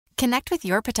Connect with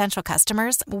your potential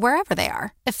customers wherever they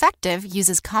are. Effective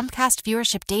uses Comcast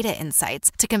viewership data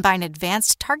insights to combine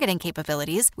advanced targeting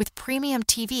capabilities with premium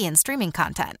TV and streaming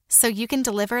content, so you can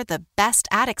deliver the best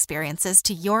ad experiences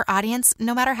to your audience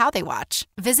no matter how they watch.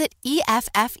 Visit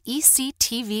EFFECTV.com.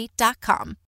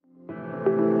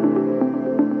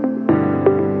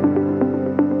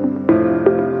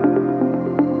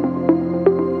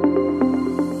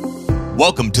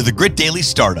 Welcome to the GritDaily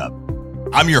Startup.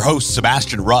 I'm your host,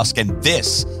 Sebastian Rusk, and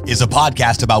this is a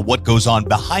podcast about what goes on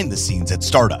behind the scenes at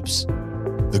startups.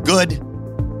 The good,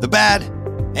 the bad,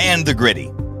 and the gritty.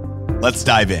 Let's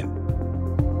dive in.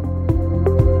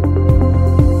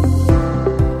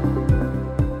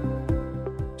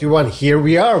 Here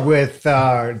we are with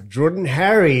Jordan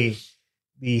Harry,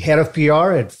 the head of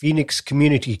PR at Phoenix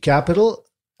Community Capital.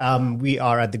 We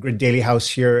are at the GritDaily House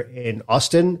here in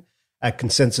Austin at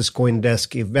Consensus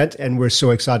CoinDesk event, and we're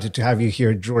so excited to have you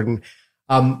here, Jordan.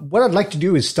 What I'd like to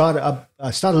do is start a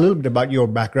little bit about your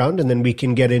background, and then we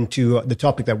can get into the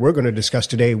topic that we're going to discuss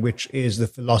today, which is the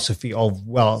philosophy of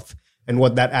wealth and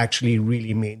what that actually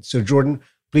really means. So, Jordan,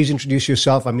 please introduce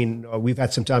yourself. I mean, we've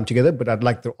had some time together, but I'd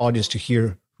like the audience to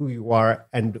hear who you are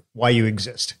and why you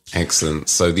exist. Excellent.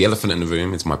 So the elephant in the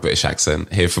room is my British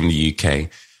accent here from the UK,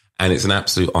 and it's an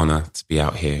absolute honor to be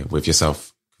out here with yourself,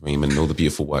 and all the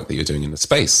beautiful work that you're doing in the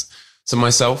space. So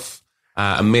myself,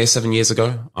 a mere 7 years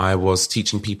ago, I was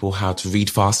teaching people how to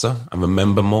read faster and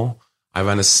remember more. I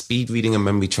ran a speed reading and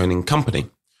memory training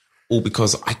company, all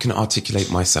because I can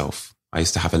articulate myself. I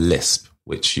used to have a lisp,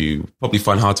 which you probably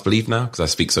find hard to believe now because I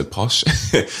speak so posh.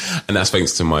 And that's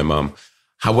thanks to my mum.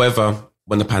 However,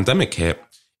 when the pandemic hit,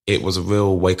 it was a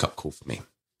real wake-up call for me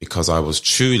because I was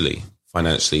truly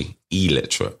financially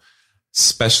illiterate.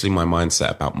 Especially my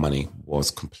mindset about money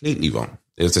was completely wrong.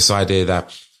 It was this idea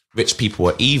that rich people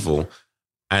are evil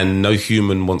and no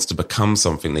human wants to become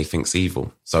something they think's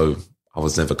evil. So I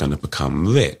was never going to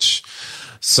become rich.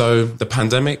 So the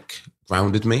pandemic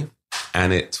grounded me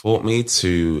and it taught me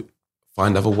to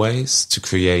find other ways to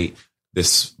create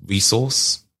this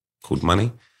resource called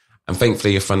money. And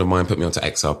thankfully, a friend of mine put me onto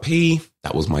XRP.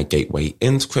 That was my gateway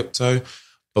into crypto.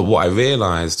 But what I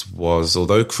realized was,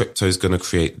 although crypto is going to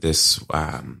create this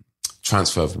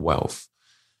transfer of wealth,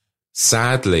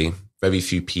 sadly, very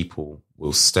few people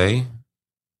will stay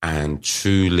and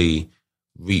truly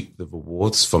reap the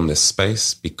rewards from this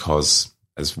space because,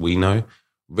 as we know,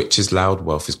 rich is loud,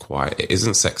 wealth is quiet. It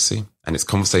isn't sexy. And it's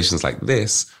conversations like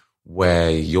this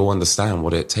where you'll understand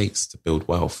what it takes to build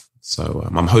wealth. So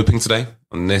I'm hoping today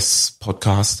on this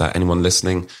podcast that anyone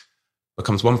listening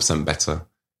becomes 1% better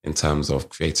in terms of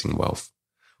creating wealth.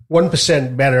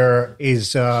 1% better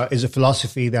is a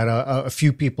philosophy that a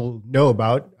few people know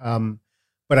about,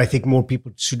 but I think more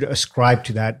people should ascribe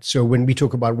to that. So when we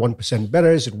talk about 1% better,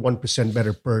 is it 1%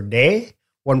 better per day,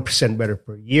 1% better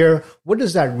per year? What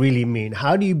does that really mean?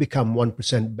 How do you become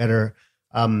 1% better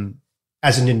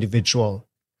as an individual?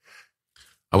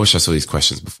 I wish I saw these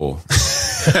questions before.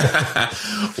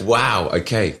 Wow.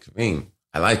 Okay.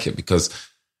 I like it because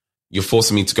you're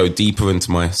forcing me to go deeper into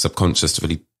my subconscious to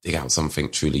really dig out something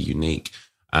truly unique,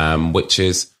 which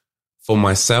is for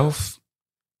myself,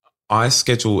 I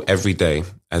schedule every day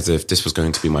as if this was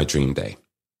going to be my dream day.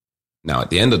 Now, at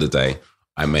the end of the day,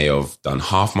 I may have done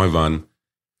half my run,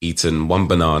 eaten one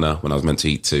banana when I was meant to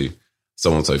eat two,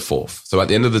 so on and so forth. So at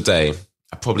the end of the day,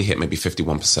 I probably hit maybe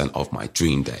 51% of my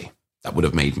dream day. That would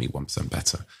have made me 1%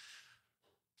 better.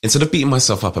 Instead of beating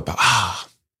myself up about, I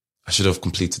should have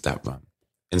completed that run.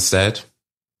 Instead,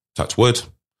 touch wood,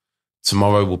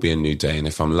 tomorrow will be a new day. And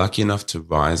if I'm lucky enough to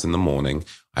rise in the morning,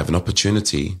 I have an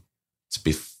opportunity to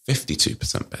be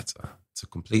 52% better, to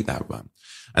complete that run.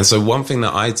 And so one thing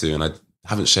that I do, and I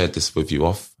haven't shared this with you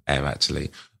off air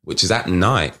actually, which is at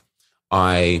night,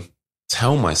 I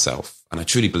tell myself, and I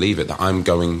truly believe it, that I'm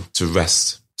going to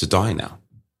rest to die now.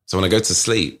 So when I go to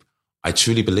sleep, I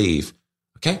truly believe,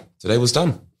 okay, today was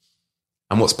done.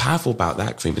 And what's powerful about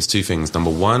that, Kareem, is two things. Number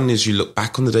one is you look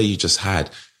back on the day you just had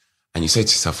and you say to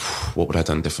yourself, what would I have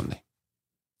done differently?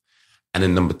 And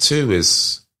then number two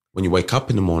is when you wake up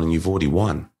in the morning, you've already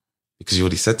won because you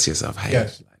already said to yourself, hey,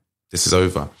 yes, this is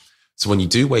over. So when you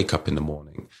do wake up in the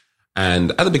morning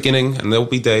and at the beginning, and there'll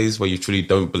be days where you truly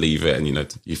don't believe it and,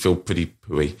 you feel pretty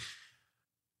pooey,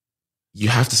 you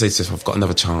have to say to yourself, I've got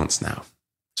another chance now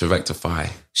to rectify.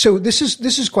 So this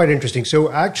is quite interesting.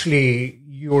 So actually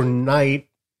your night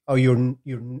or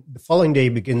the following day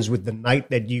begins with the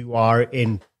night that you are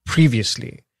in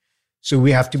previously. So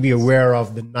we have to be aware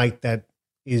of the night that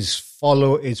is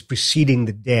preceding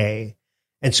the day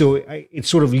And so it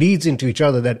sort of leads into each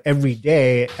other that every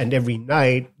day and every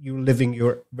night you're living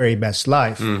your very best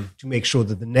life to make sure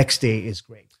that the next day is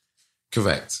great.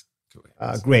 Correct.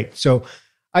 Great. So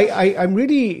I'm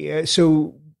really,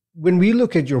 so when we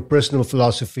look at your personal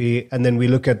philosophy and then we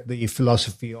look at the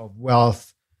philosophy of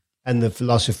wealth and the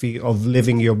philosophy of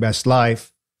living your best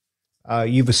life,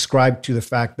 you've ascribed to the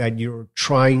fact that you're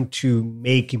trying to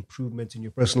make improvements in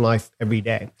your personal life every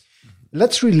day.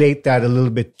 Let's relate that a little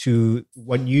bit to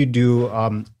what you do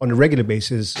on a regular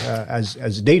basis as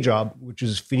a day job, which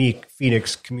is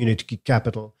Phoenix Community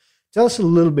Capital. Tell us a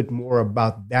little bit more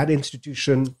about that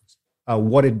institution,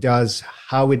 what it does,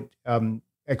 how it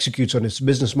executes on its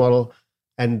business model,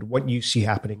 and what you see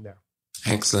happening there.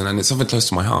 Excellent. And it's something close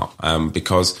to my heart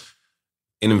because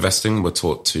in investing, we're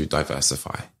taught to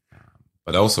diversify,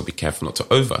 but also be careful not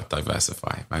to over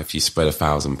diversify. Right? If you spread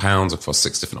 £1,000 across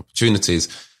 6 different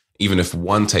opportunities, even if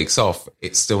one takes off,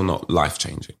 it's still not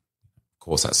life-changing. Of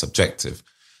course, that's subjective.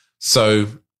 So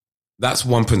that's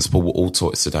one principle we're all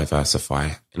taught, is to diversify.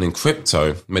 And in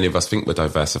crypto, many of us think we're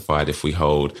diversified if we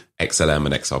hold XLM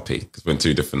and XRP, because we're in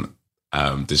 2 different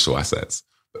digital assets.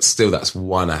 But still, that's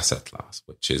one asset class,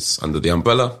 which is under the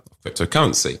umbrella of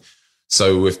cryptocurrency.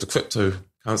 So if the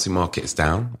cryptocurrency market is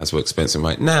down, as we're experiencing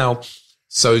right now,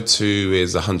 so too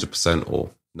is 100% or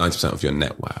 90% of your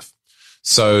net worth.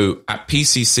 So at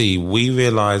PCC, we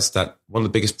realized that one of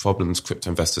the biggest problems crypto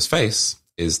investors face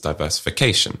is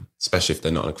diversification, especially if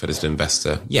they're not an accredited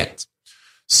investor yet.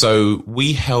 So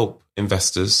we help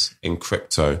investors in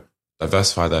crypto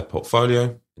diversify their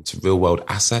portfolio into real world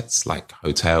assets like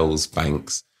hotels,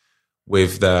 banks,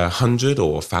 with their £100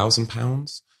 or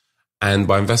 £1,000. And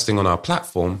by investing on our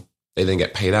platform, they then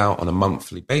get paid out on a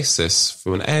monthly basis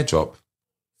through an airdrop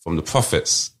from the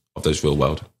profits of those real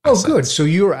world assets. Oh, good. So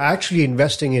you're actually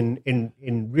investing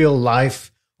in real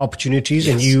life opportunities,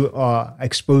 yes, and you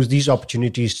expose these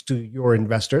opportunities to your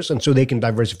investors, and so they can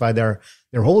diversify their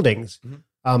holdings.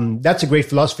 Mm-hmm. That's a great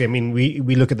philosophy. I mean,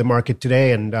 we look at the market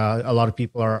today, and a lot of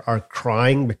people are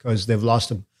crying because they've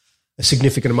lost a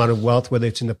significant amount of wealth, whether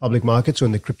it's in the public markets or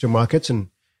in the crypto markets.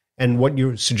 And what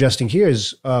you're suggesting here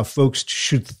is folks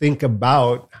should think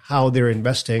about how they're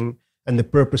investing and the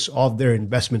purpose of their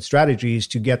investment strategies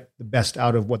to get the best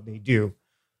out of what they do.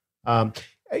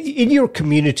 In your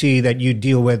community that you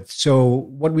deal with, so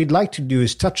what we'd like to do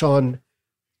is touch on,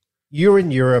 you're in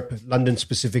Europe, London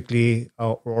specifically,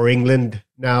 or England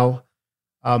now,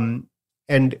 and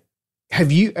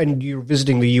you're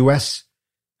visiting the US.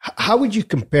 How would you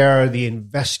compare the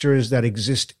investors that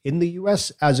exist in the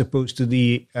US as opposed to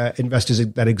the investors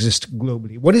that exist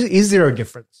globally? Is there a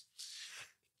difference?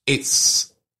 It's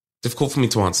difficult for me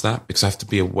to answer that because I have to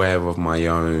be aware of my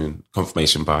own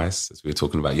confirmation bias, as we were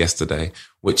talking about yesterday,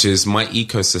 which is my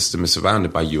ecosystem is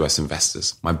surrounded by US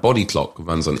investors. My body clock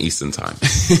runs on Eastern time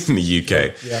in the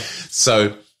UK. Yeah.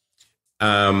 So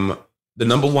the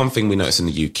number one thing we notice in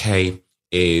the UK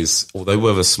is, although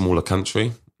we're a smaller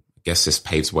country, I guess this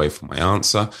paves way for my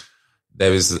answer,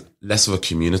 there is less of a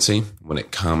community when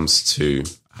it comes to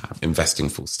investing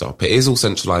full stop. It is all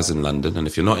centralized in London. And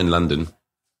if you're not in London,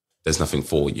 there's nothing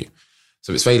for you.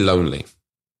 So it's very lonely,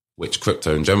 which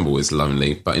crypto in general is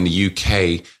lonely. But in the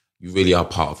UK, you really are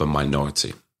part of a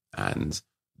minority. And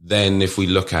then if we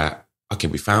look at, okay,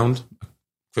 we found a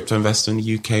crypto investor in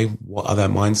the UK, what are their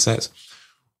mindsets?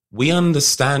 We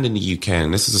understand in the UK,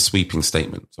 and this is a sweeping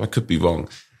statement, so I could be wrong,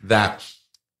 that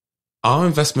our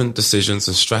investment decisions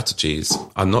and strategies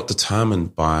are not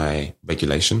determined by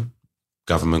regulation,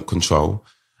 government control,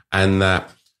 and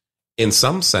that in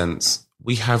some sense,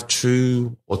 we have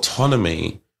true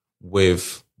autonomy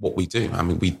with what we do. I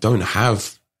mean, we don't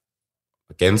have,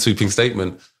 again, sweeping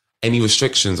statement, any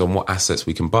restrictions on what assets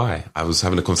we can buy. I was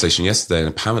having a conversation yesterday, and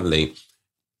apparently,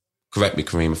 correct me,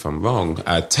 Kareem, if I'm wrong,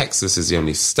 Texas is the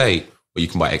only state where you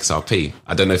can buy XRP.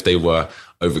 I don't know if they were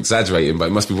over-exaggerating, but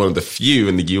it must be one of the few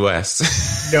in the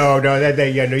US. No,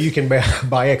 you can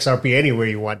buy XRP anywhere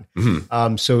you want.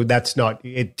 Mm-hmm. So that's not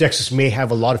it. Texas may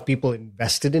have a lot of people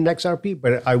invested in XRP,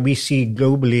 but we see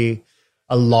globally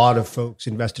a lot of folks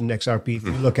invest in XRP.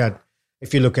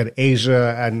 If you look at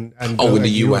Asia and in the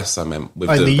US, I meant with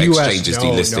the exchanges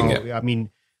delisting it. I mean,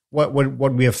 what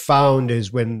we have found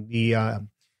is when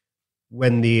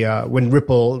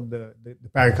Ripple, the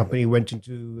parent company, went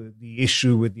into the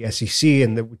issue with the SEC,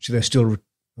 and which they're still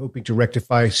hoping to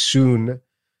rectify soon,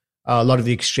 a lot of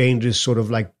the exchanges sort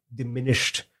of like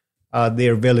diminished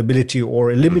their availability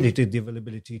or eliminated the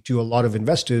availability to a lot of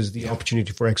investors, the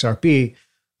opportunity for XRP.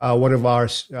 One of our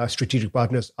strategic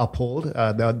partners, Uphold,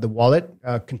 the wallet,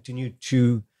 continued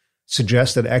to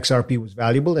suggest that XRP was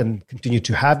valuable and continued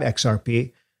to have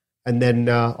XRP. And then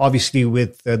obviously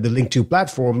with the Link2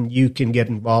 platform, you can get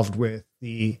involved with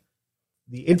the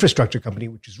infrastructure company,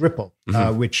 which is Ripple,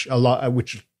 which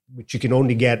you can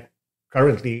only get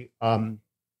currently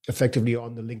effectively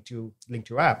on the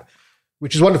Link2 app,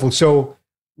 which is wonderful. So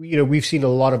we've seen a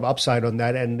lot of upside on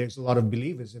that, and there's a lot of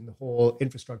believers in the whole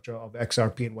infrastructure of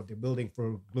XRP and what they're building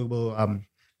for global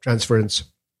transference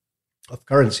of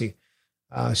currency.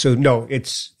 So no,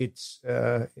 it's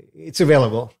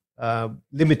available,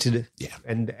 limited,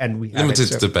 and we have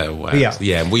limited to better words.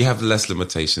 Yeah, we have less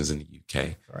limitations in the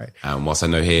UK. Right. Whilst I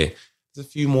know here there's a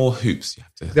few more hoops you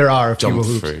have to. There are a few jump more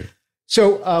hoops. through.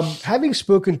 So, having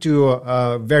spoken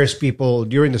to various people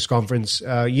during this conference,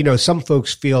 some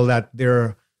folks feel that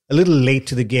they're a little late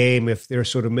to the game if they're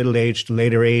sort of middle-aged to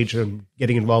later age and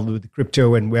getting involved with the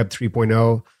crypto and Web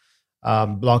 3.0,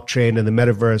 blockchain and the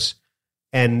metaverse.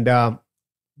 And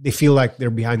they feel like they're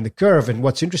behind the curve. And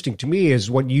what's interesting to me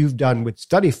is what you've done with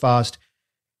StudyFast.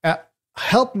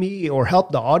 Help me or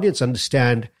help the audience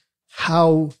understand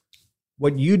how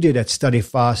what you did at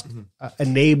StudyFast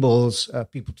enables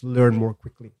people to learn more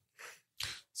quickly.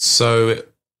 So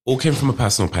it all came from a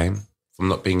personal pain, from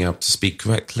not being able to speak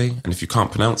correctly. And if you can't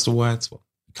pronounce the words, well,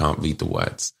 you can't read the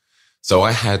words. So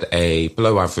I had a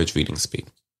below average reading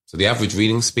speed. So the average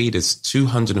reading speed is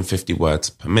 250 words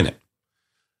per minute.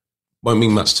 Won't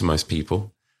mean much to most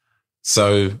people.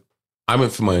 So I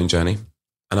went through my own journey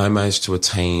and I managed to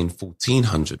attain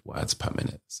 1,400 words per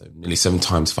minute. So nearly 7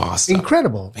 times faster.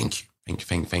 Incredible. Thank you.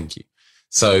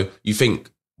 So you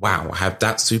think, wow, I have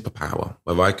that superpower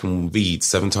where I can read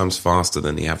 7 times faster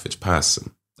than the average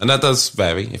person. And that does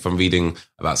vary. If I'm reading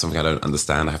about something I don't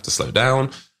understand, I have to slow down.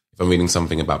 If I'm reading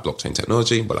something about blockchain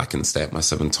technology, well, I can stay at my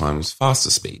 7 times faster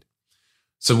speed.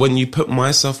 So when you put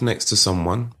myself next to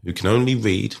someone who can only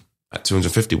read at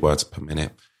 250 words per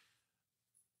minute,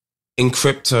 in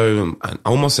crypto and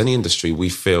almost any industry, we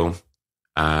feel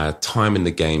time in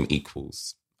the game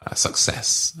equals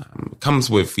success. It comes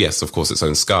with, yes, of course, its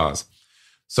own scars.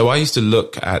 So I used to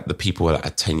look at the people that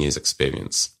had 10 years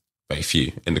experience, very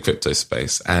few in the crypto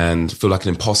space, and feel like an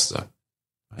imposter.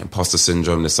 Imposter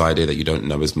syndrome, this idea that you don't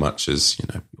know as much as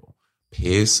your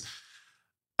peers.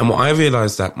 And what I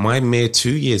realized that my mere 2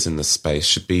 years in this space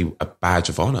should be a badge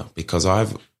of honor, because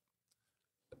I've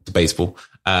debatable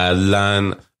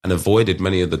learned and avoided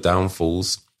many of the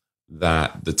downfalls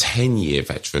that the 10-year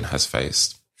veteran has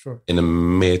faced. Sure. In a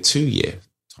mere 2-year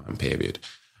time period.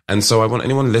 And so I want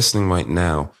anyone listening right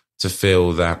now to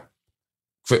feel that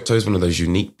crypto is one of those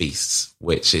unique beasts,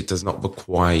 which it does not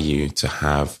require you to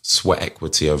have sweat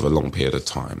equity over a long period of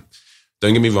time.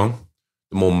 Don't get me wrong.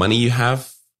 The more money you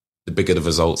have, the bigger the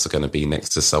results are going to be next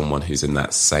to someone who's in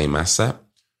that same asset.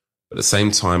 But at the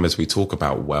same time, as we talk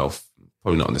about wealth,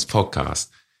 probably not on this podcast,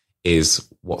 is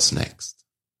what's next.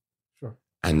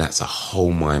 And that's a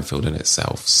whole minefield in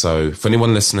itself. So for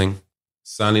anyone listening,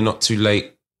 certainly not too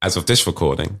late as of this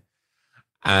recording.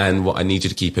 And what I need you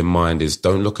to keep in mind is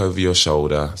don't look over your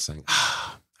shoulder saying,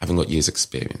 I haven't got years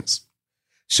experience.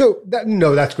 So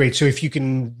that's great. So if you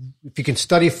can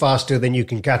study faster, then you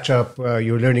can catch up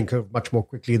your learning curve much more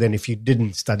quickly than if you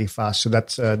didn't study fast. So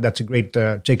that's a great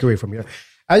takeaway from here.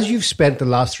 As you've spent the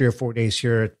last 3 or 4 days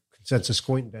here at Consensus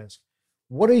CoinDesk,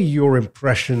 what are your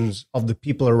impressions of the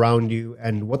people around you,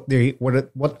 and what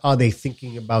are they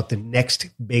thinking about the next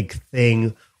big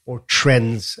thing or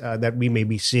trends that we may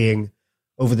be seeing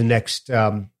over the next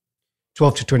 12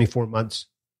 to 24 months?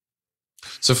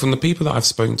 So from the people that I've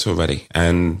spoken to already,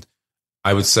 and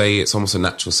I would say it's almost a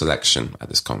natural selection at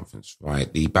this conference,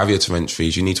 right? The barrier to entry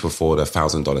is you need to afford a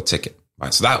 $1,000 ticket,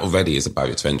 right? So that already is a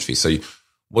barrier to entry. So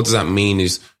what does that mean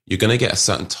is you're going to get a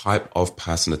certain type of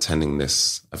person attending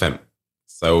this event.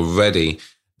 So already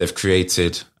they've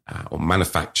created or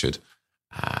manufactured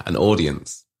an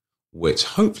audience, which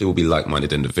hopefully will be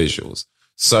like-minded individuals.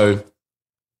 So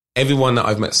everyone that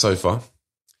I've met so far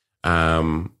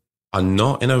are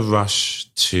not in a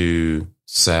rush to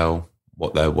sell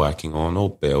what they're working on or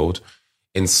build.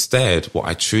 Instead, what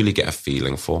I truly get a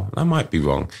feeling for, and I might be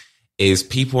wrong, is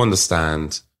people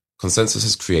understand Consensus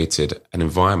has created an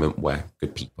environment where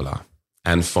good people are.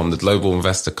 And from the Global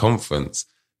Investor Conference,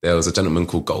 there was a gentleman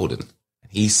called Golden.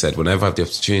 He said, whenever I have the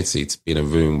opportunity to be in a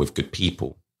room with good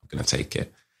people, I'm going to take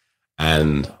it.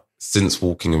 And since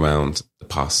walking around the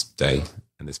past day,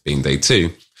 and this being day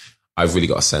 2, I've really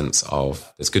got a sense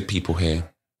of there's good people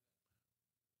here.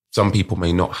 Some people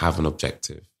may not have an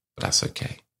objective, but that's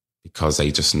okay, because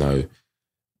they just know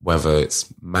whether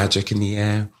it's magic in the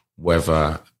air,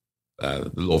 whether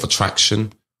the law of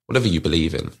attraction, whatever you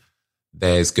believe in,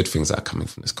 there's good things that are coming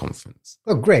from this conference.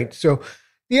 Oh, great. So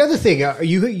The other thing,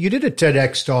 you did a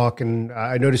TEDx talk, and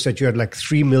I noticed that you had like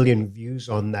 3 million views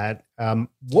on that.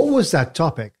 What was that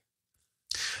topic?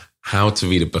 How to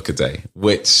read a book a day,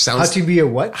 which sounds... How to be a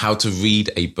what? How to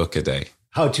read a book a day.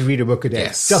 How to read a book a day.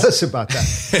 Yes. Tell us about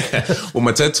that. Well,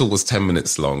 my TED talk was 10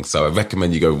 minutes long, so I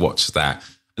recommend you go watch that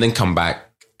and then come back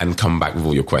with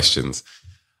all your questions.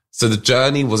 So the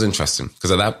journey was interesting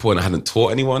because at that point I hadn't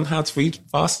taught anyone how to read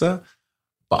faster,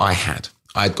 but I had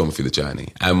gone through the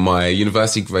journey, and my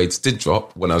university grades did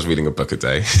drop when I was reading a book a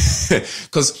day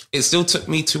because it still took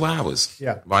me 2 hours.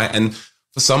 Yeah. Right. And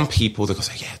for some people, they'll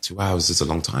say, yeah, 2 hours is a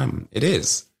long time. It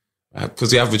is, right?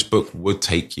 Because the average book would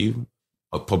take you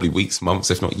probably weeks, months,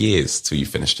 if not years till you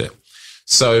finished it.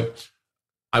 So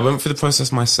I went through the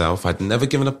process myself. I'd never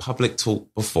given a public talk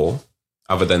before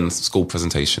other than school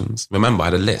presentations. Remember, I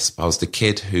had a lisp. I was the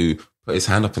kid who put his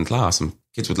hand up in class and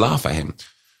kids would laugh at him.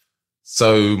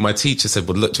 So my teacher said,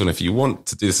 well, look, John, if you want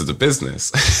to do this as a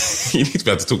business, you need to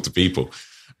be able to talk to people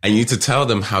and you need to tell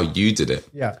them how you did it.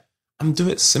 Yeah. And do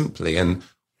it simply. And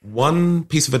one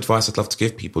piece of advice I'd love to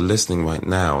give people listening right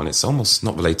now, and it's almost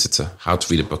not related to how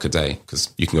to read a book a day,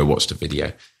 because you can go watch the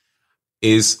video,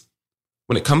 is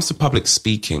when it comes to public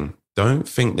speaking, don't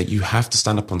think that you have to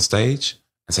stand up on stage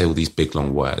and say all these big,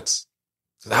 long words.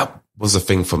 So that was a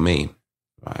thing for me,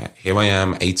 right? Here I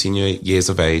am, 18 years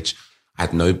of age. I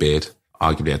had no beard.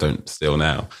 Arguably, I don't still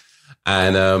now.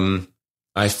 And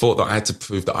I thought that I had to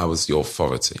prove that I was the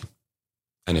authority.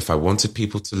 And if I wanted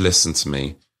people to listen to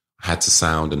me, I had to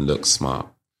sound and look smart.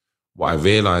 What I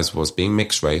realized was being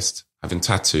mixed raced, having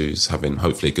tattoos, having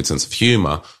hopefully a good sense of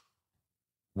humor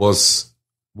was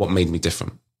what made me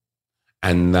different.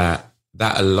 And that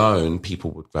alone, people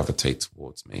would gravitate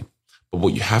towards me. But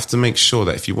what you have to make sure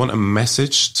that if you want a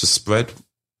message to spread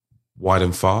wide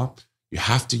and far, you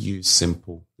have to use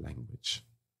simple language.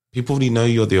 People already know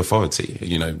you're the authority.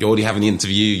 You know, you're already having the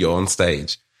interview, you're on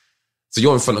stage. So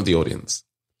you're in front of the audience.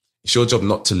 It's your job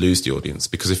not to lose the audience,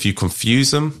 because if you confuse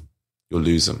them, you'll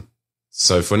lose them.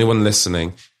 So for anyone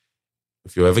listening,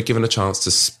 if you're ever given a chance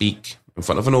to speak in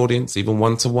front of an audience, even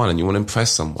one-to-one, and you want to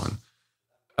impress someone,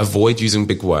 avoid using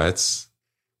big words,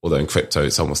 although in crypto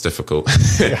it's almost difficult.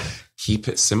 Yeah. Keep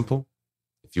it simple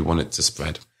if you want it to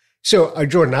spread. So,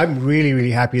 Jordan, I'm really,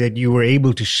 really happy that you were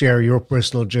able to share your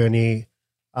personal journey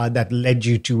that led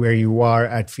you to where you are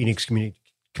at Phoenix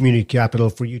Community Capital,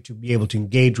 for you to be able to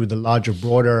engage with the larger,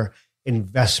 broader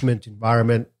investment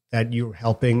environment that you're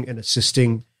helping and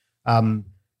assisting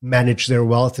manage their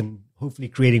wealth and hopefully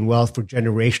creating wealth for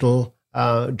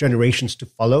generations to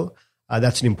follow.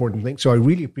 That's an important thing. So I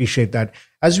really appreciate that.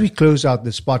 As we close out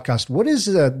this podcast, what is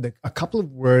a couple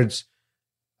of words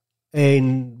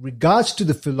in regards to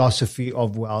the philosophy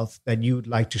of wealth that you would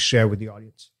like to share with the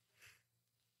audience?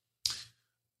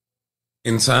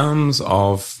 In terms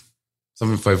of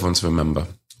something for everyone to remember,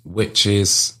 which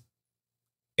is,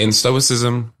 in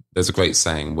Stoicism, there's a great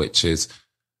saying, which is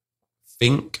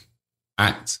think,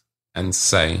 act, and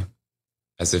say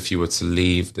as if you were to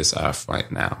leave this earth right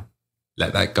now.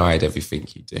 Let that guide everything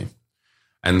you do.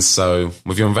 And so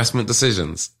with your investment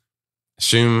decisions,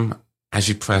 assume as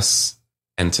you press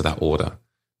enter that order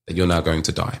that you're now going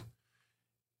to die.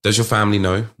 Does your family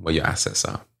know where your assets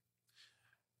are?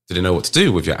 Do they know what to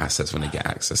do with your assets when they get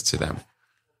access to them?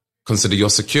 Consider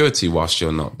your security whilst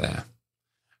you're not there.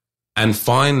 And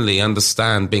finally,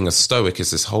 understand being a Stoic is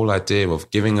this whole idea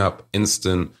of giving up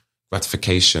instant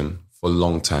gratification for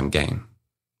long-term gain.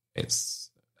 It's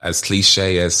as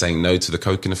cliche as saying no to the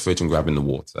Coke in the fridge and grabbing the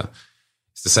water.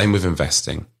 It's the same with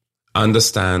investing.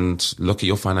 Understand, look at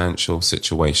your financial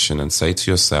situation and say to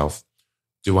yourself,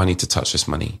 do I need to touch this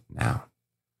money now?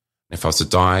 If I was to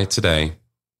die today,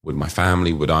 would my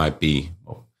family, would I be,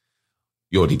 well,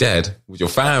 you're already dead, would your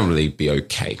family be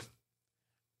okay?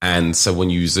 And so when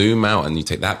you zoom out and you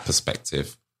take that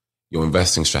perspective, your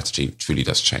investing strategy truly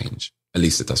does change. At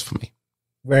least it does for me.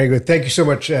 Very good. Thank you so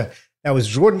much. That was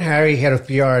Jordan Harry, head of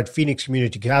PR at Phoenix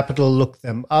Community Capital. Look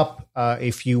them up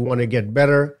if you want to get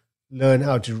better, learn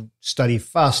how to study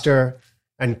faster,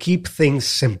 and keep things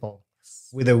simple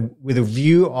with a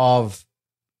view of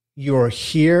you're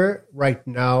here right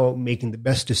now making the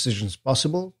best decisions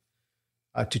possible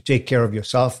to take care of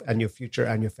yourself and your future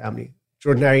and your family.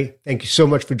 Jordan Harry, thank you so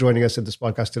much for joining us at this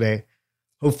podcast today.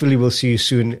 Hopefully we'll see you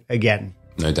soon again.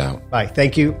 No doubt. Bye.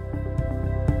 Thank you.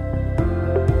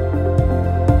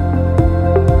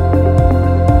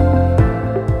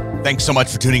 Thanks so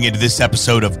much for tuning into this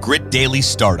episode of Grit Daily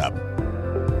Startup.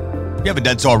 If you haven't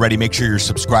done so already, make sure you're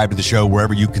subscribed to the show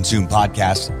wherever you consume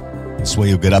podcasts. This way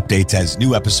you'll get updates as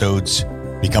new episodes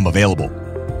become available.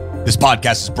 This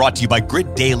podcast is brought to you by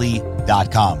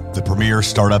GritDaily.com, the premier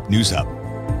startup news hub.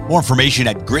 More information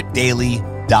at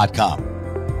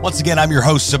gritdaily.com. Once again, I'm your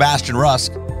host, Sebastian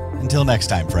Rusk. Until next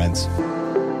time, friends.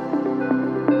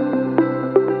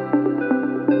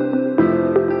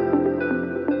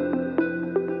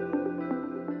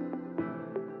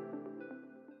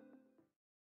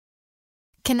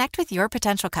 Connect with your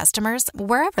potential customers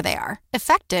wherever they are.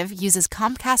 Effective uses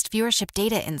Comcast viewership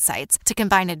data insights to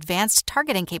combine advanced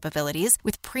targeting capabilities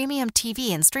with premium TV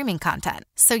and streaming content,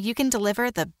 so you can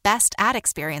deliver the best ad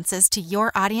experiences to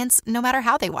your audience no matter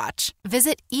how they watch.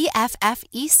 Visit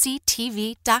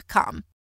EFFECTV.com.